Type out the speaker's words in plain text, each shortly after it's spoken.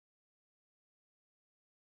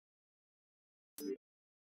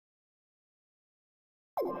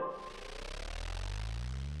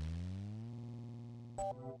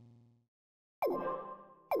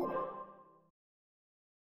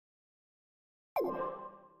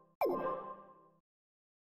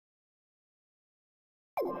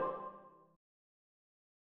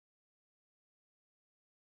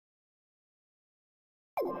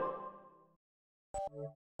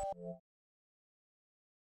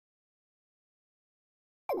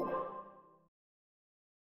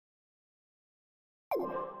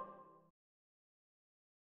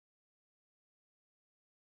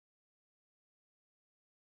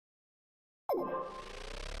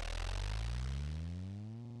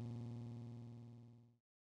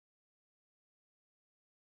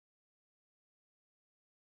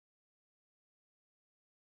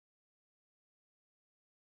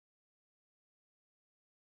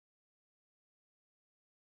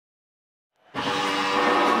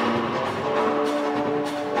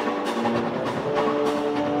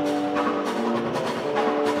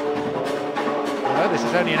This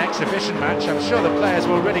is only an exhibition match. I'm sure the players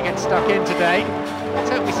will really get stuck in today. Let's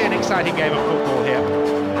hope we see an exciting game of football here.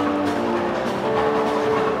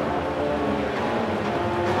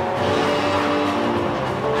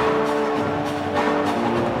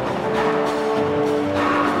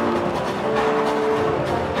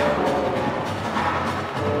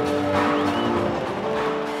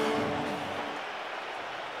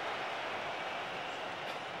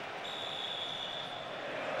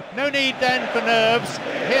 No need then for nerves.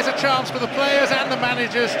 Here's a chance for the players and the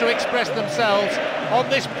managers to express themselves on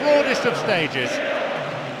this broadest of stages.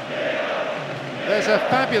 There's a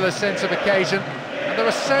fabulous sense of occasion, and there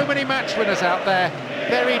are so many match winners out there.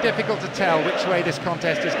 Very difficult to tell which way this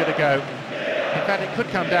contest is going to go. In fact, it could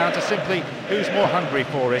come down to simply who's more hungry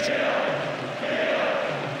for it.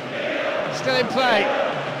 Still in play.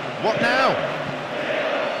 What now?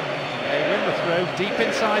 They win the throw deep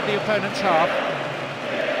inside the opponent's half.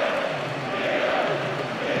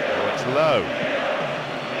 Low.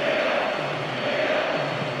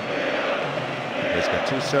 Here's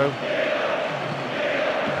Gattuso.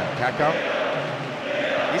 And KAKA.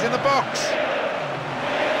 He's in the box.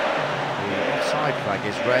 The offside flag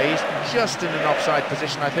is raised, just in an offside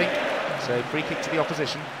position, I think. So free kick to the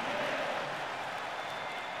opposition.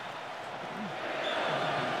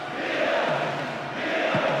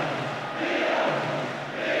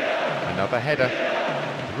 Another header.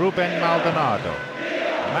 Ruben Maldonado.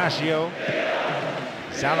 Maggio,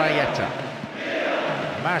 Zalayeta,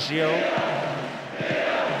 Maggio,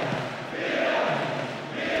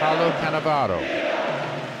 Paulo Cannavaro,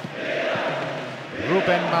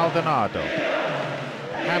 Ruben Maldonado,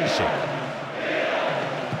 HAMSIK.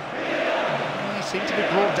 He seemed to be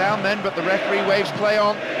brought down then, but the referee waves play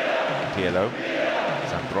on. Pirlo,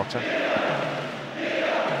 Zambrotta.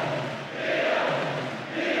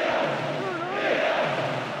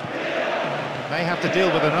 May have to deal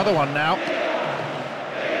with another one now.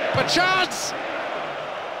 But chance!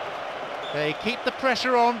 They keep the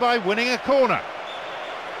pressure on by winning a corner.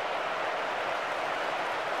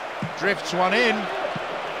 Drifts one in.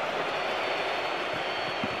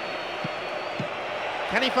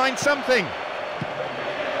 Can he find something?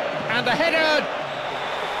 And a header!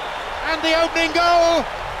 And the opening goal!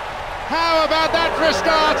 How about that for a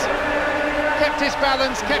start? Kept his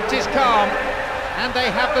balance, kept his calm, and they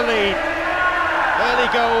have the lead.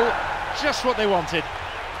 Early goal, just what they wanted.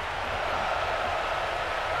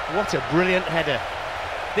 What a brilliant header.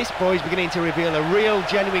 This boy's beginning to reveal a real,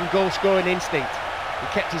 genuine goal-scoring instinct. He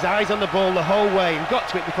kept his eyes on the ball the whole way and got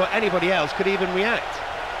to it before anybody else could even react.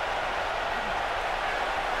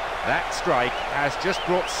 That strike has just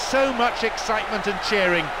brought so much excitement and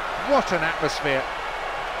cheering. What an atmosphere.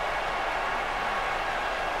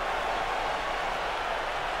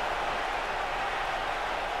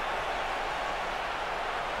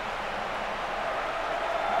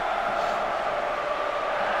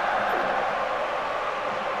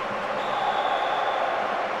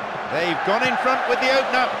 They've gone in front with the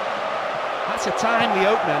opener. That's a timely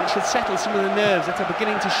opener, and it should settle some of the nerves that are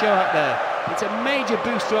beginning to show out there. It's a major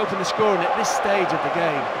boost to open the scoring at this stage of the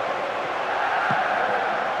game.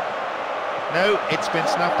 No, it's been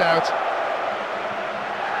snuffed out.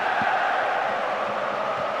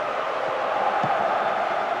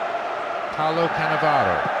 Paulo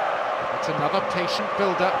Cannavaro. It's another patient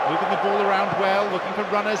build-up, moving the ball around well, looking for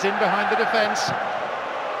runners in behind the defence.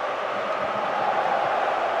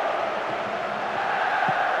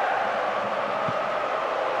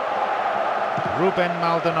 Ruben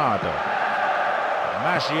Maldonado.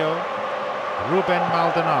 Maggio. Ruben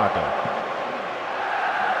Maldonado.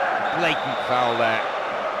 Blatant foul there.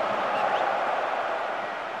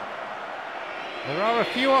 There are a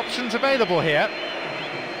few options available here.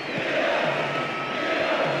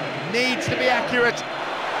 needs to be accurate.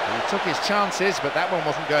 He took his chances, but that one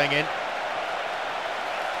wasn't going in.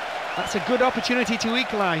 That's a good opportunity to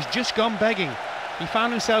equalise, just gone begging. He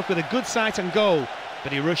found himself with a good sight on goal,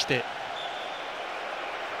 but he rushed it.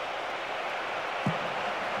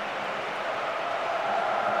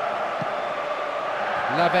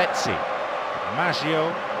 Lavezzi,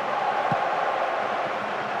 Maggio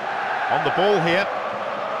on the ball here.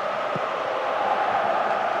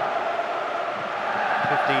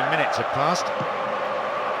 15 minutes have passed.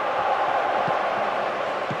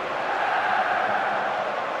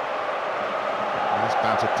 Nice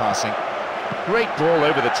bout of passing. Great ball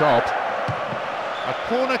over the top. A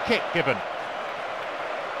corner kick given.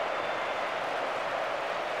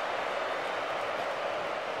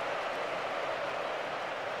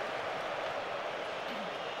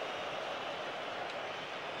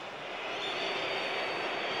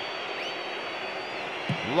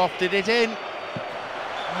 Lofted it in.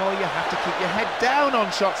 Oh, you have to keep your head down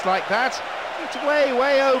on shots like that. It's way,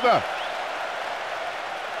 way over.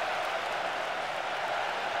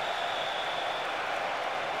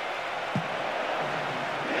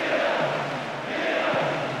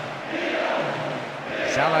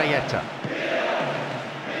 Zalayeta.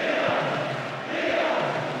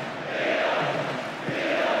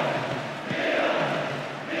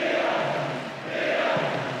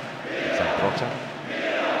 Zambrota.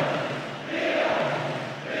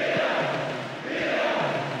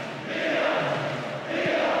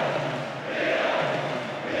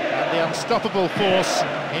 Unstoppable force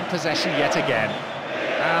in possession yet again,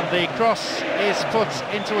 and the cross is put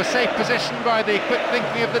into a safe position by the quick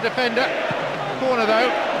thinking of the defender. Corner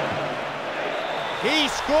though, he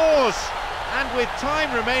scores, and with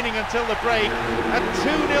time remaining until the break, a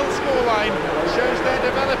 2-0 scoreline shows they're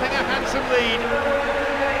developing a handsome lead.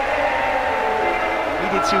 He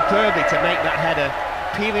did superbly to make that header,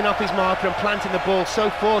 peeling off his marker and planting the ball so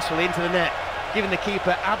forcefully into the net, giving the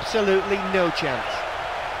keeper absolutely no chance.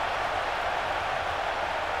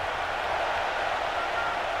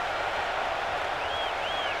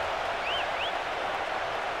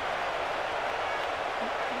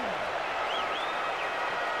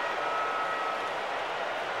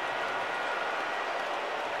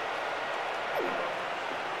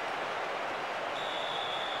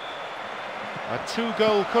 A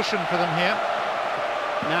 2-goal cushion for them here.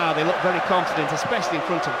 Now they look very confident, especially in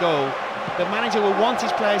front of goal. The manager will want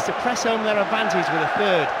his players to press home their advantage with a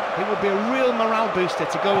third. It would be a real morale booster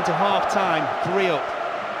to go into half-time 3 up.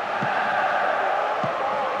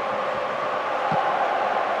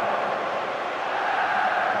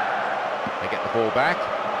 They get the ball back.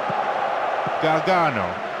 Gargano.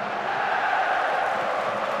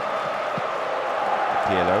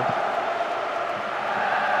 Pirlo.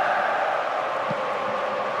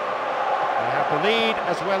 The lead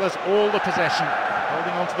as well as all the possession,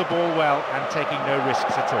 holding onto the ball well and taking no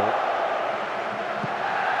risks at all.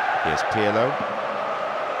 Here's Pirlo.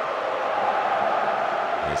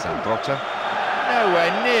 Here's Zambrota.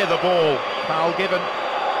 Nowhere near the ball. Foul given.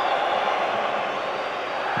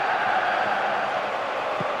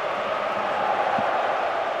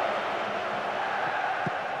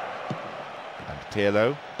 And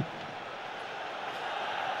Pirlo.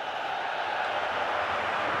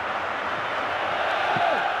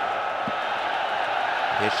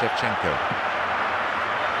 Here's Shevchenko.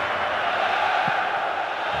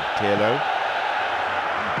 And Pirlo.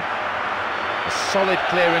 A solid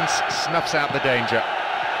clearance snuffs out the danger.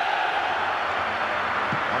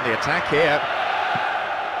 On the attack here.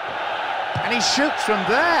 And he shoots from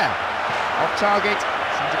there. Off target,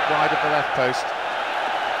 sends it wide of the left post.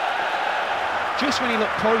 Just when he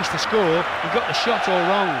looked poised to score, he got the shot all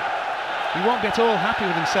wrong. He won't get all happy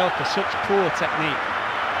with himself for such poor technique.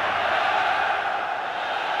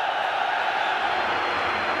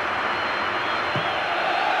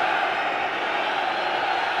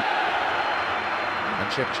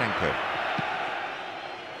 Shevchenko.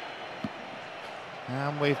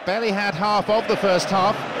 And we've barely had half of the first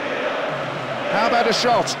half. How about a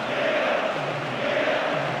shot?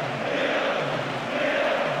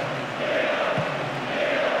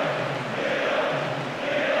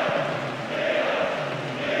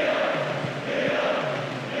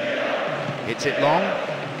 Hits it long.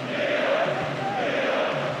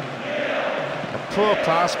 A poor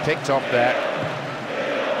pass picked off there.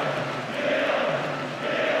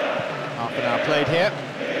 Now played here.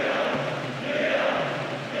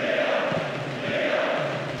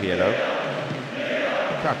 Pirlo.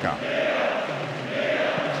 KAKA.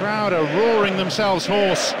 Crowd are roaring themselves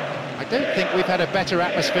hoarse. I don't think we've had a better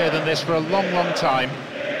atmosphere than this for a long, long time.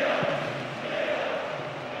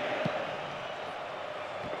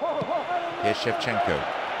 Here's Shevchenko.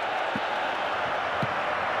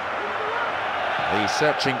 The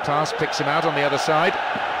searching pass picks him out on the other side.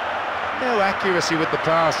 No accuracy with the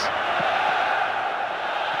pass.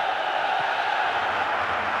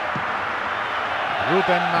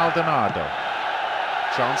 Ruben Maldonado.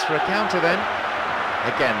 Chance for a counter then.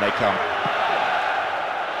 Again they come.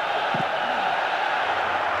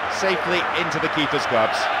 Safely into the keeper's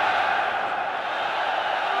gloves.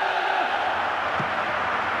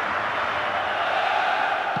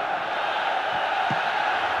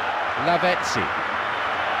 S.S.C.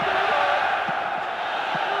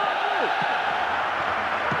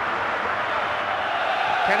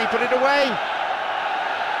 Can he put it away?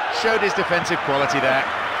 Showed his defensive quality there.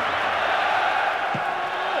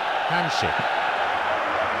 HAMSIK.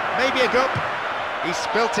 Maybe a goal. He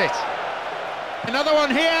spilt it. Another one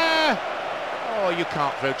here! Oh, you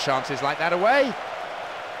can't throw chances like that away.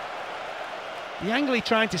 The angle he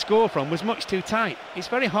tried to score from was much too tight. It's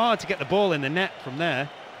very hard to get the ball in the net from there.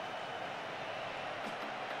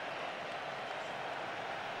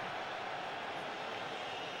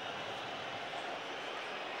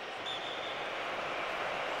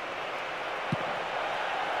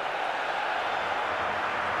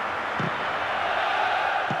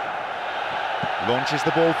 Launches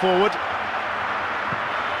the ball forward.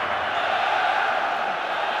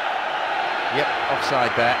 Yep,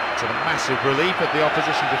 offside there, to the massive relief of the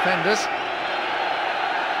opposition defenders.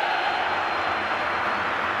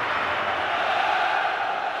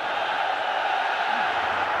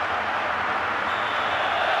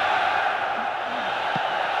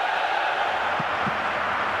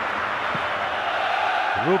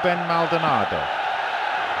 Ruben Maldonado.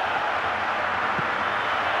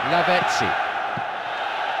 S.S.C.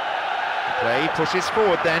 Play pushes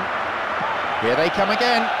forward then. Here they come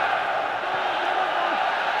again.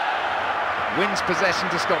 Wins possession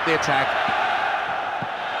to stop the attack.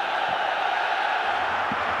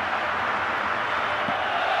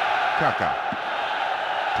 KAKA.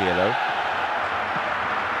 Pirlo.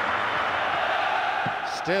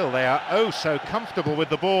 Still, they are oh so comfortable with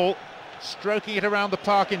the ball, stroking it around the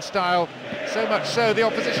park in style. So much so, the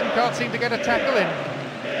opposition can't seem to get a tackle in.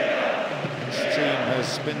 This team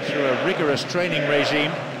has been through a rigorous training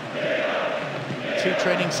regime. 2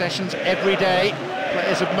 training sessions every day.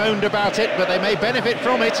 Players have moaned about it, but they may benefit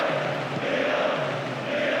from it.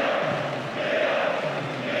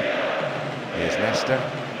 Here's Leicester.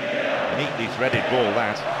 Neatly threaded ball,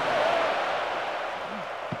 that.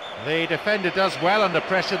 The defender does well under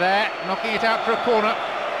pressure there, knocking it out for a corner.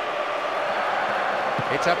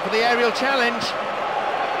 It's up for the aerial challenge.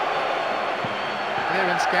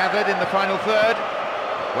 Clearance gathered in the final third.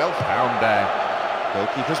 Well found there.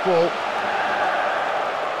 Goalkeeper's ball.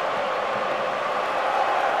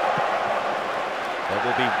 There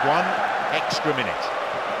will be 1 extra minute.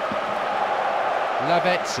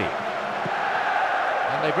 S.S.C.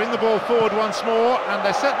 And they bring the ball forward once more, and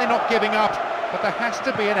they're certainly not giving up, but there has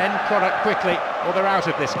to be an end product quickly, or they're out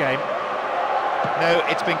of this game. No,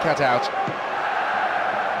 it's been cut out.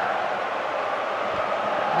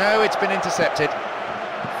 No, it's been intercepted.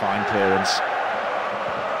 Fine clearance.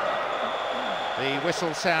 The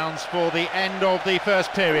whistle sounds for the end of the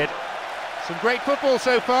first period. Some great football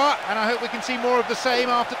so far, and I hope we can see more of the same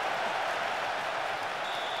after...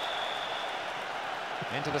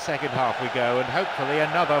 Into the second half we go, and hopefully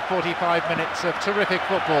another 45 minutes of terrific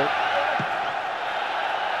football.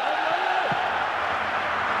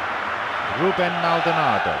 Ruben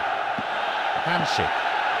Maldonado. HAMSIK.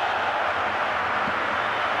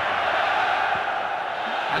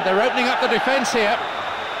 And they're opening up the defence here.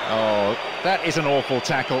 Oh, that is an awful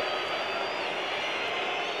tackle.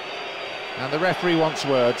 And the referee wants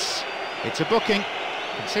words. It's a booking. You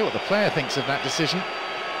can see what the player thinks of that decision.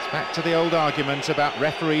 It's back to the old argument about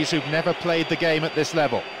referees who've never played the game at this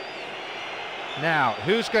level. Now,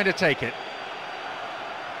 who's going to take it?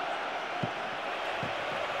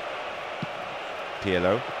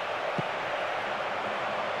 Pirlo.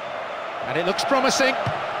 And it looks promising.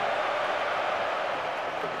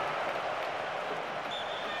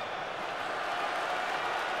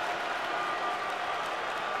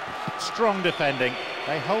 Strong defending.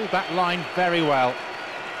 They hold that line very well.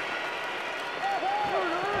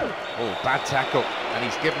 Oh, bad tackle. And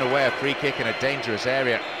he's given away a free kick in a dangerous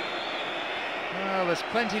area. Well, there's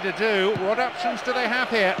plenty to do. What options do they have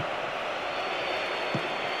here?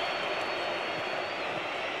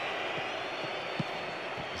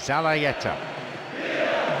 Zalayeta.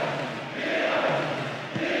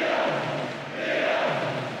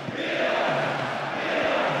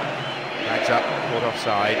 Bags up, caught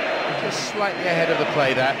offside. Just slightly ahead of the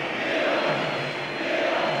play there.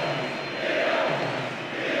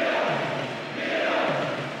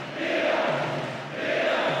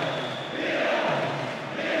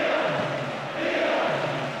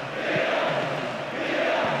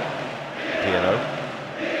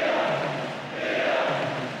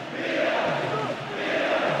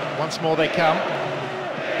 once more they come.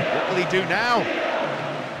 What will he do now?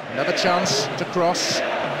 Another chance to cross.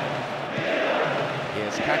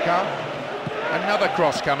 Here's KAKA. Another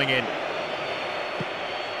cross coming in.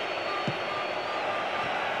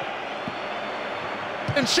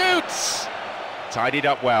 And shoots! Tidied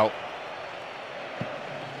up well.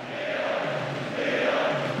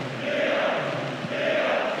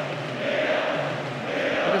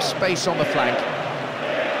 Bit of space on the flank.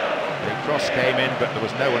 The cross came in, but there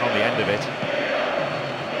was no one on the end of it.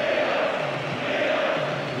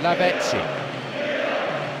 S.S.C.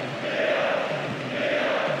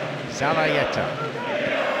 Zalayeta.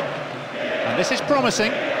 And this is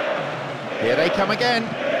promising. Here they come again.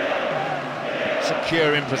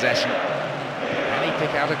 Secure in possession. Can he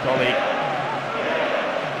pick out a colleague?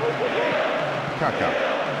 KAKA.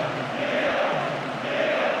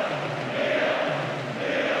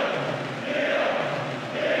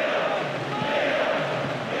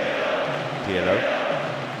 Pirlo.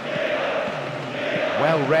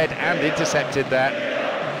 Well read and intercepted there.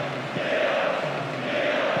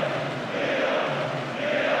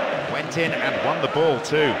 Went in and won the ball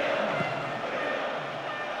too.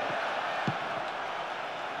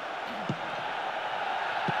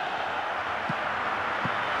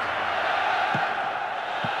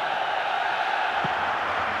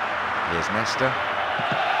 Here's Nesta.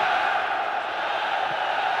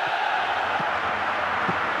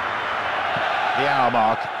 The hour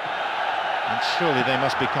mark. And surely they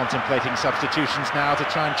must be contemplating substitutions now to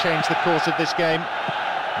try and change the course of this game.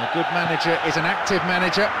 A good manager is an active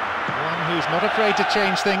manager, one who's not afraid to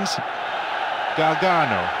change things.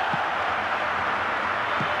 Gargano.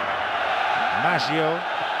 Maggio.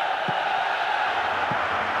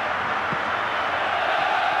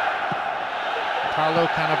 Paulo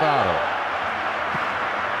Cannavaro.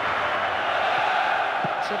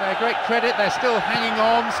 To their great credit, they're still hanging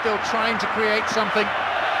on, still trying to create something,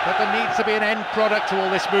 but there needs to be an end product to all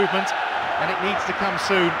this movement, and it needs to come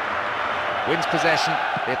soon. Wins possession,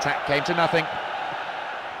 the attack came to nothing.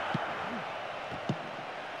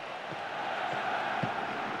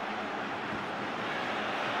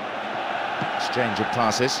 Exchange of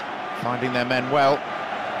passes, finding their men well.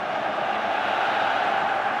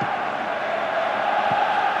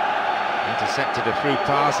 Intercepted a through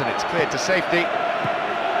pass and it's cleared to safety.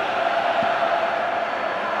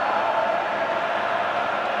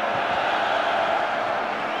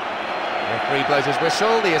 Referee blows his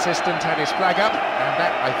whistle, the assistant had his flag up, and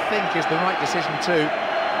that, I think, is the right decision too.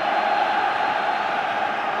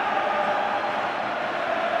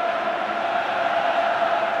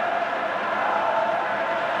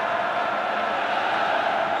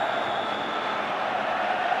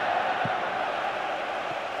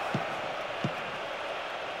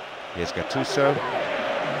 Here's Gattuso.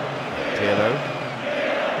 Pirlo.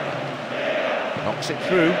 Knocks it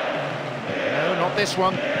through. No, not this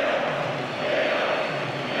one.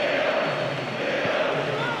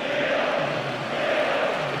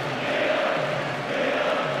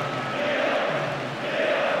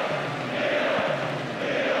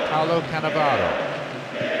 Paulo Cannavaro.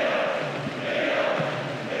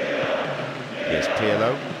 Here's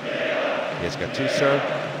Pirlo. Here's Gattuso.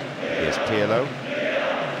 Here's Pirlo.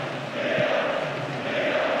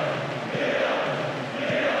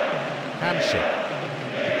 HAMSIK.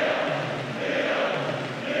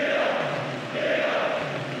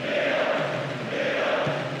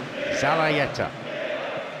 Zalayeta.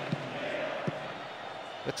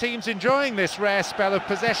 The team's enjoying this rare spell of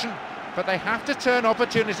possession, but they have to turn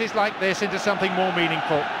opportunities like this into something more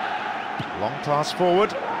meaningful. Long pass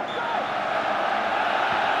forward.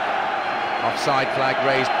 Offside flag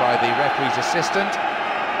raised by the referee's assistant.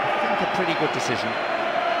 I think a pretty good decision.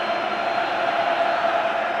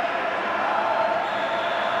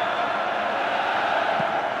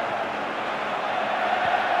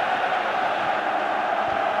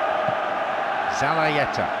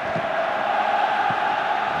 Zalayeta.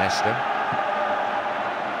 Nesta.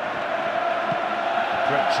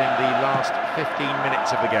 Approaching the last 15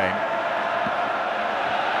 minutes of the game.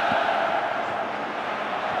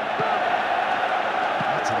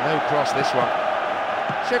 That's a low cross, this one.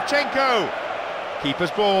 SHEVCHENKO!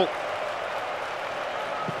 Keeper's ball.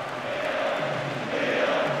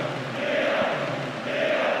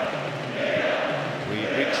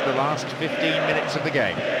 We've reached the last 15 minutes of the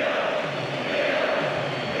game.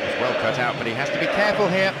 Well cut out, but he has to be careful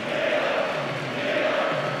here.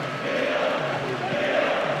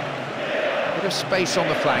 A bit of space on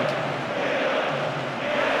the flank.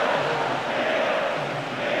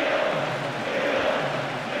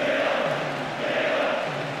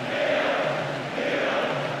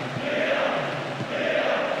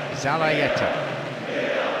 Zalayeta.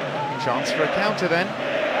 Chance for a counter then.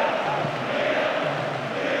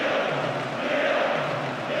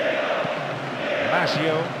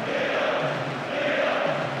 Maggio.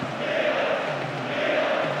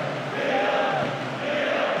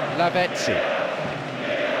 Lavezzi.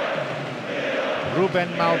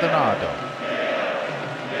 Ruben Maldonado.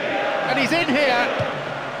 And he's in here!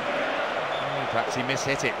 Perhaps he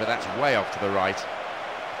mishit it, but that's way off to the right.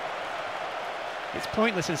 It's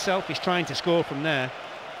pointless and selfish trying to score from there.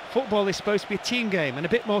 Football is supposed to be a team game, and a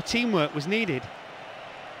bit more teamwork was needed.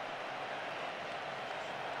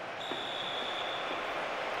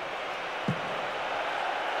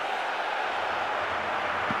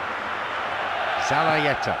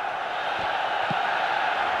 Zalayeta.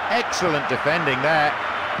 Excellent defending there.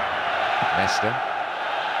 Nesta.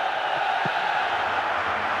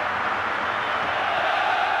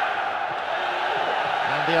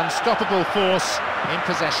 And the unstoppable force in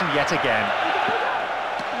possession yet again.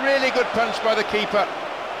 Really good punch by the keeper.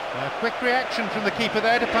 A quick reaction from the keeper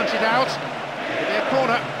there to punch it out. It'll be a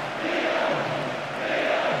corner.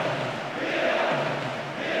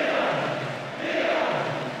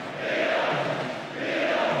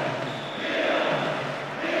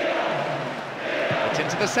 It's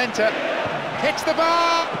into the centre. Hits the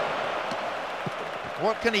bar!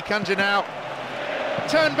 What can he conjure now?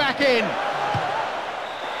 Turn back in.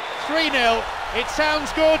 3-0. It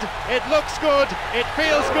sounds good, it looks good, it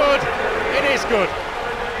feels good, it is good.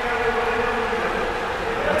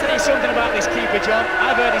 I'll tell you something about this keeper, John.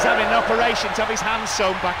 I've heard he's having an operation to have his hands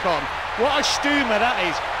sewn back on. What a stoomer that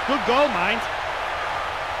is. Good goal, mind.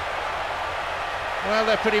 Well,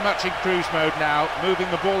 they're pretty much in cruise mode now, moving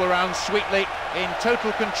the ball around sweetly, in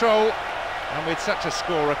total control, and with such a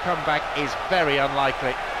score, a comeback is very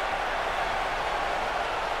unlikely.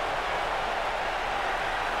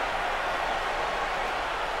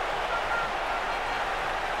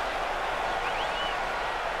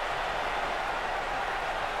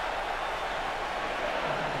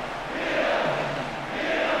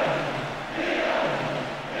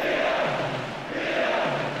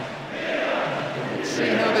 See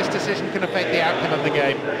how this decision can affect the outcome of the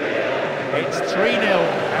game. It's 3-0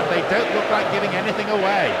 and they don't look like giving anything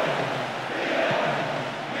away.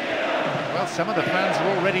 Well, some of the fans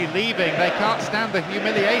are already leaving. They can't stand the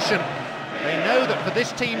humiliation. They know that for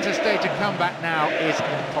this team to stage a comeback now is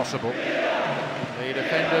impossible. The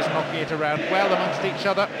defenders knocking it around well amongst each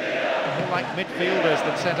other. More like midfielders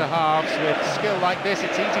than centre-halves. With skill like this,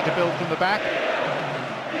 it's easy to build from the back.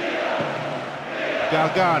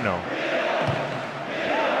 Gargano.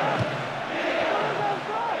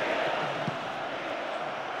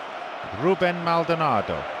 Ruben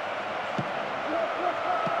Maldonado.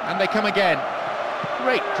 And they come again.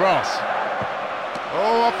 Great cross.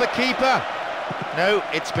 Oh, off the keeper. No,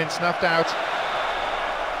 it's been snuffed out.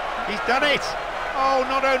 He's done it. Oh,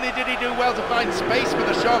 not only did he do well to find space for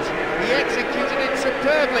the shot, he executed it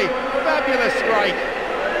superbly. Fabulous strike.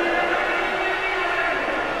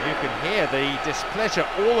 You can hear the displeasure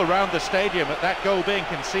all around the stadium at that goal being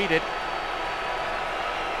conceded.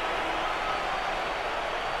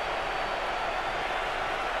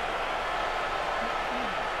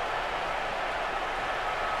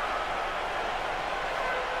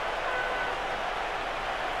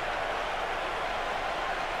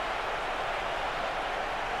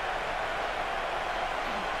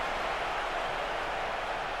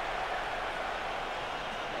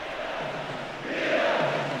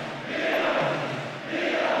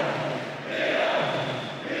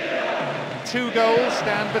 Two goals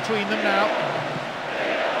stand between them now.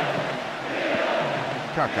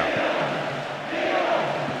 KAKA.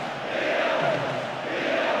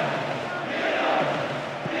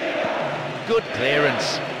 Good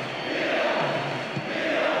clearance.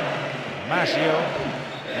 Maggio.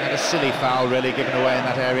 And a silly foul really given away in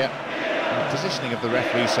that area. And the positioning of the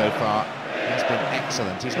referee so far has been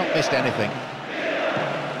excellent. He's not missed anything.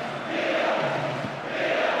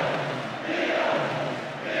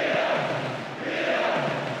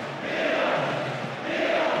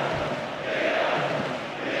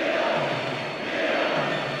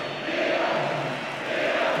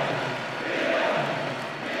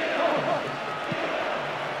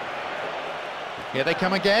 Here they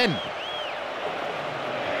come again.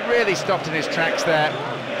 Really stopped in his tracks there.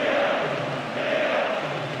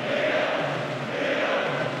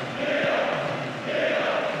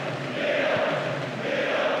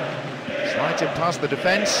 Slides it past the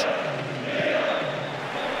defence.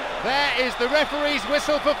 There is the referee's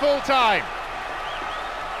whistle for full time.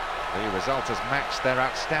 The result has matched their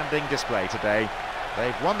outstanding display today.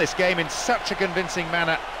 They've won this game in such a convincing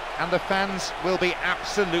manner, And the fans will be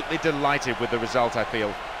absolutely delighted with the result, I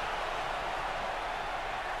feel.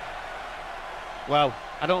 Well,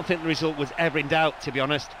 I don't think the result was ever in doubt, to be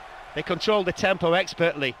honest. They controlled the tempo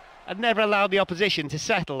expertly and never allowed the opposition to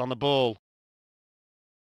settle on the ball.